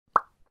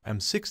I'm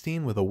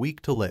 16 with a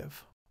week to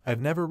live. I've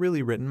never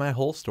really written my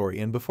whole story,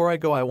 and before I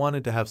go I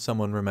wanted to have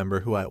someone remember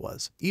who I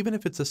was, even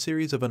if it's a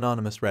series of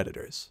anonymous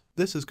Redditors.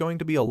 This is going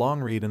to be a long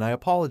read and I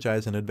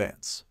apologize in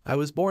advance. I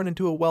was born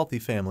into a wealthy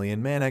family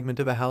and management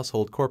of a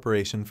household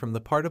corporation from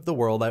the part of the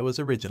world I was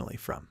originally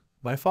from.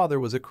 My father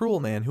was a cruel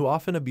man who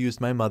often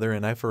abused my mother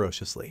and I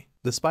ferociously.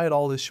 Despite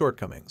all his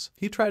shortcomings,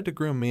 he tried to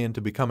groom me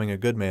into becoming a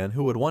good man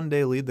who would one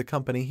day lead the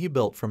company he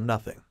built from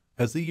nothing.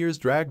 As the years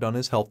dragged on,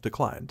 his health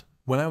declined.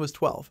 When I was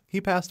 12, he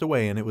passed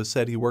away and it was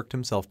said he worked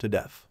himself to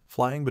death.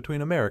 Flying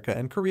between America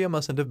and Korea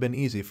mustn't have been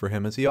easy for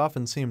him, as he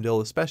often seemed ill,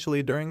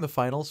 especially during the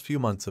final few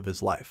months of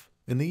his life.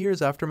 In the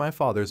years after my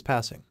father's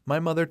passing, my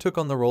mother took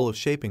on the role of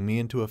shaping me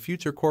into a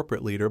future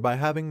corporate leader by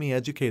having me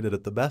educated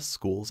at the best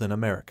schools in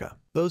America.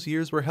 Those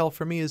years were hell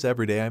for me, as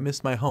every day I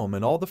missed my home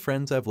and all the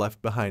friends I've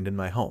left behind in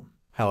my home.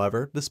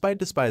 However, despite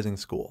despising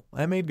school,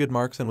 I made good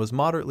marks and was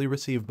moderately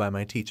received by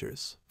my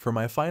teachers. For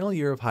my final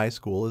year of high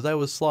school, as I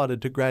was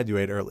slotted to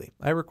graduate early,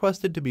 I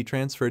requested to be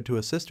transferred to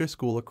a sister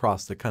school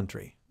across the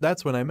country.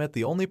 That's when I met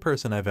the only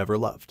person I've ever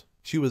loved.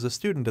 She was a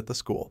student at the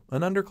school,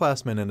 an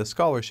underclassman and a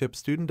scholarship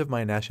student of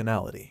my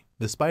nationality.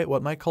 Despite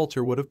what my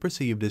culture would have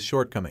perceived as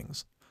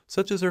shortcomings,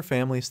 such as her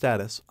family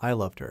status, I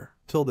loved her.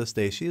 Till this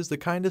day, she is the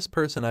kindest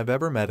person I've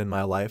ever met in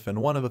my life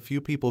and one of a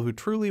few people who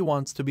truly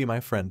wants to be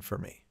my friend for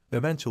me.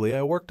 Eventually,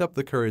 I worked up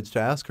the courage to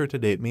ask her to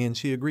date me and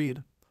she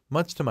agreed.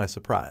 Much to my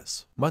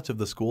surprise, much of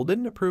the school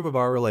didn't approve of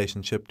our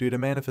relationship due to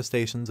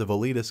manifestations of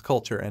elitist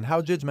culture and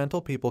how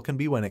judgmental people can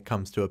be when it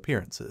comes to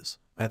appearances.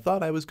 I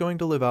thought I was going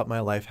to live out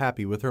my life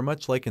happy with her,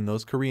 much like in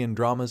those Korean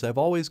dramas I've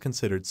always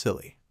considered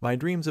silly. My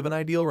dreams of an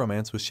ideal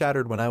romance was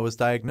shattered when I was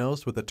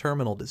diagnosed with a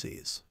terminal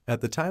disease.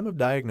 At the time of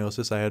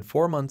diagnosis, I had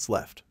 4 months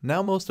left.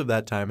 Now most of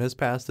that time has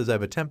passed as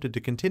I've attempted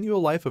to continue a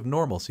life of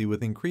normalcy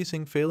with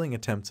increasing failing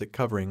attempts at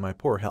covering my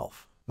poor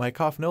health. My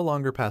cough no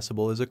longer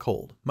passable as a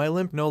cold. My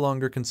limp no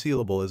longer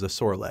concealable as a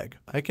sore leg.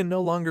 I can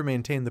no longer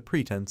maintain the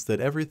pretense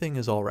that everything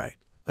is alright.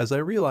 As I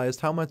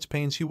realized how much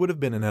pain she would have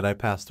been in had I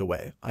passed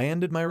away, I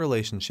ended my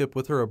relationship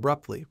with her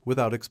abruptly,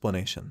 without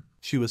explanation.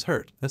 She was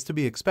hurt, as to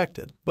be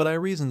expected, but I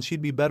reasoned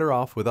she'd be better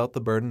off without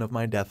the burden of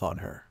my death on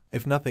her.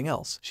 If nothing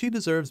else, she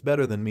deserves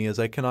better than me, as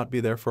I cannot be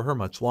there for her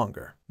much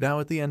longer.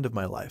 Now at the end of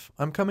my life,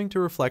 I'm coming to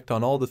reflect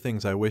on all the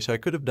things I wish I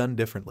could have done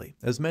differently,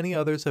 as many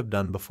others have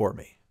done before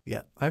me.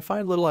 Yet, I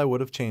find little I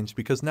would have changed,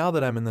 because now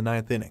that I'm in the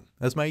 9th inning,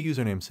 as my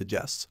username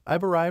suggests,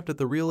 I've arrived at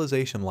the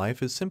realization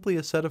life is simply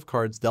a set of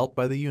cards dealt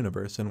by the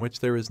universe in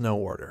which there is no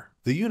order.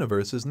 The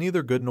universe is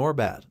neither good nor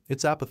bad,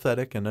 it's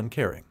apathetic and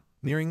uncaring.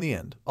 Nearing the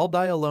end, I'll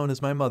die alone,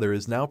 as my mother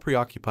is now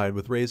preoccupied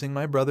with raising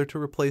my brother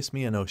to replace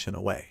me an ocean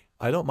away.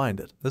 I don't mind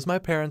it, as my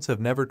parents have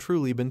never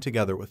truly been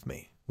together with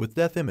me. With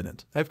death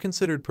imminent, I've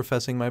considered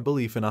professing my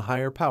belief in a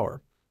higher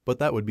power, but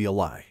that would be a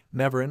lie.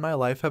 Never in my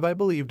life have I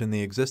believed in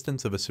the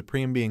existence of a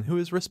supreme being who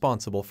is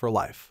responsible for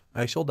life.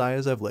 I shall die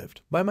as I've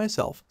lived, by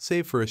myself,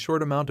 save for a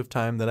short amount of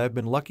time that I've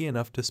been lucky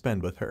enough to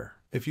spend with her.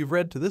 If you've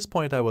read to this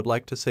point, I would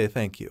like to say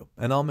thank you,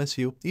 and I'll miss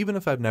you, even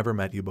if I've never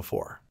met you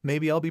before.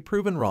 Maybe I'll be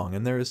proven wrong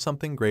and there is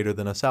something greater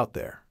than us out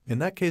there. In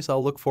that case,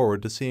 I'll look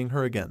forward to seeing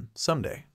her again, someday.